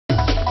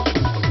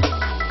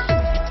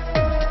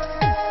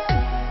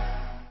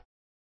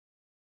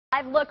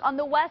Live look on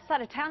the west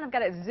side of town. I've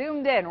got it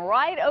zoomed in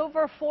right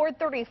over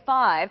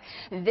 435.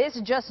 This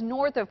just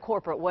north of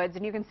Corporate Woods,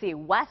 and you can see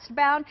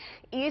westbound,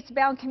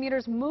 eastbound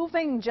commuters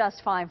moving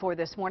just fine for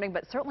this morning,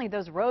 but certainly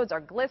those roads are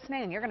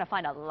glistening and you're going to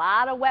find a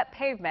lot of wet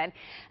pavement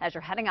as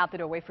you're heading out the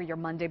doorway for your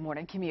Monday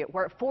morning commute.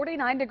 We're at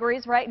 49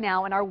 degrees right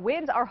now and our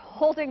winds are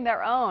holding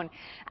their own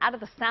out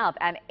of the south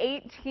at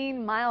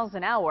 18 miles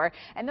an hour,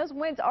 and those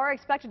winds are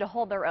expected to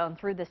hold their own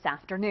through this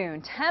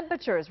afternoon.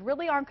 Temperatures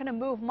really aren't going to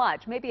move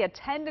much, maybe a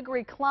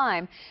 10-degree climb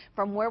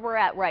from where we're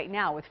at right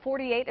now, with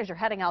 48 as you're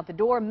heading out the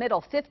door,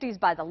 middle 50s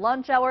by the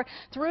lunch hour,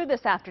 through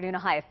this afternoon a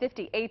high of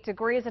 58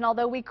 degrees. And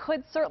although we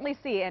could certainly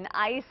see an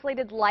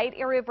isolated light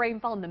area of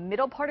rainfall in the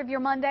middle part of your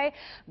Monday,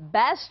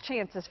 best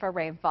chances for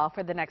rainfall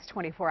for the next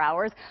 24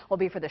 hours will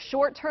be for the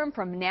short term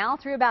from now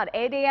through about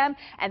 8 a.m.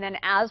 and then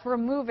as we're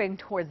moving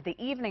towards the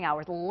evening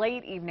hours,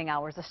 late evening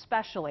hours,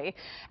 especially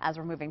as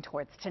we're moving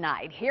towards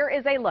tonight. Here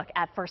is a look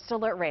at first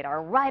alert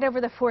radar right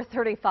over the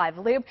 435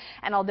 loop,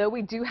 and although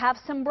we do have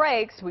some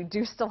breaks, we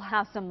do still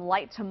have some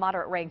light to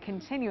moderate rain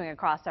continuing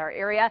across our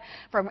area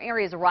from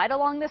areas right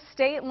along the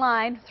state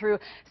line through,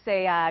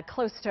 say,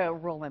 close to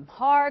Roland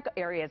Park,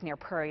 areas near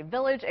Prairie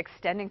Village,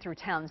 extending through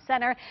Town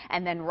Center,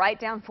 and then right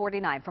down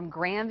 49 from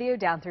Grandview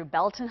down through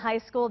Belton High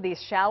School.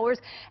 These showers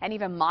and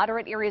even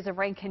moderate areas of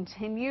rain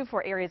continue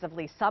for areas of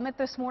Lee Summit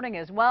this morning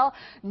as well.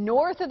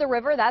 North of the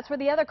river, that's where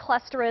the other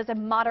cluster is,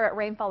 and moderate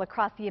rainfall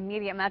across the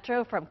immediate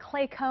metro from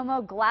Clay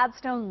Como,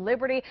 Gladstone,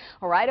 Liberty,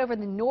 right over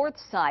the north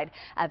side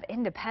of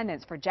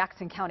Independence for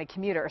Jackson County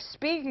commuters.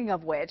 Speaking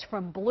of which,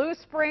 from Blue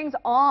Springs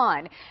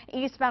on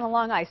eastbound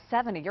along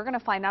I-70, you're going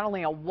to find not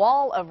only a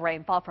wall of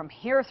rainfall from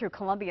here through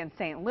Columbia and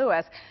St.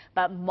 Louis,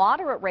 but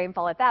moderate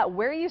rainfall at that.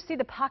 Where you see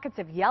the pockets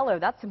of yellow,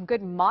 that's some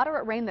good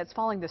moderate rain that's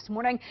falling this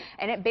morning,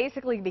 and it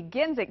basically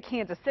begins at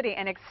Kansas City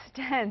and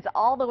extends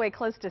all the way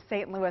close to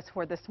St. Louis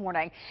for this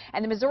morning.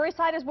 And the Missouri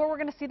side is where we're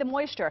going to see the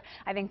moisture.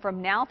 I think from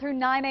now through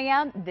 9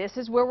 a.m., this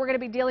is where we're going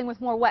to be dealing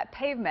with more wet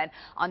pavement.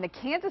 On the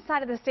Kansas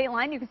side of the state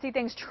line, you can see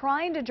things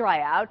trying to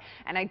dry out,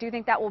 and I do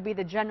think that will be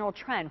the general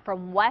trend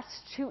from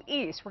west to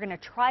east. We're going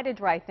to try to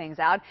dry things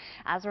out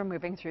as we're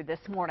moving through this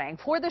morning.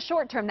 For the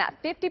short term, that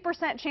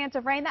 50% chance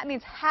of rain, that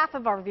means half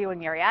of our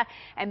viewing area,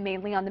 and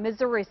mainly on the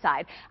Missouri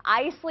side.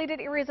 Isolated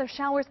areas of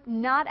showers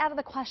not out of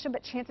the question,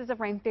 but chances of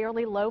rain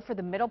fairly low for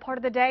the middle part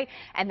of the day,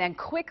 and then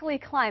quickly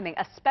climbing,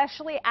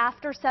 especially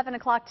after 7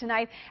 o'clock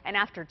tonight and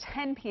after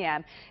 10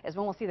 p.m. is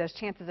when we'll see those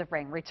chances of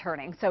rain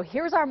returning. So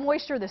here's our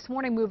moisture this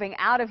morning moving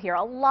out of here.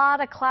 A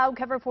lot of cloud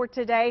cover for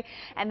today,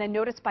 and then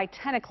notice by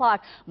 10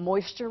 o'clock,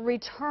 moisture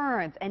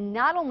returns, and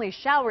not only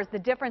showers, the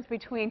difference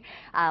between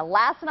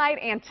last night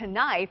and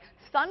tonight,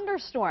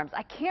 thunderstorms.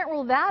 I can't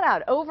rule that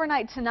out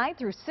overnight tonight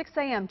through 6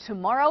 a.m.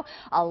 tomorrow.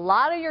 A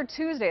lot of your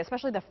Tuesday,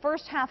 especially the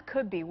first half,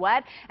 could be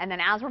wet, and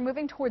then as we're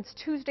moving towards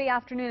Tuesday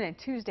afternoon and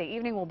Tuesday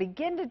evening, we'll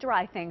begin to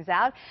dry things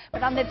out.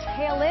 But on the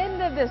tail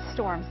end of this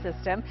storm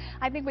system,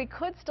 I think we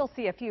could still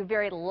see a few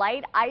very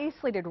light,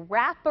 isolated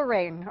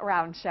wrap-around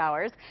around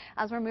showers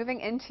as we're moving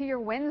into your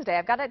Wednesday.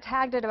 I've got it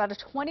tagged at about a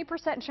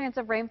 20% chance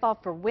of rainfall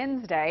for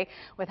Wednesday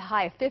with a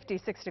high of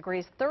 56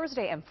 degrees.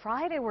 Thursday and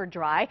Friday were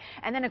dry,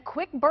 and then a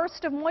quick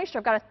burst of moisture.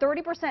 I've got a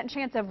 30%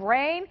 chance of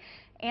rain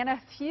and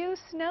a few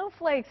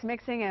snowflakes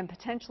mixing in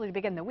potentially to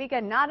begin the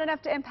weekend. Not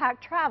enough to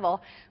impact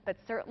travel, but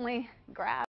certainly grab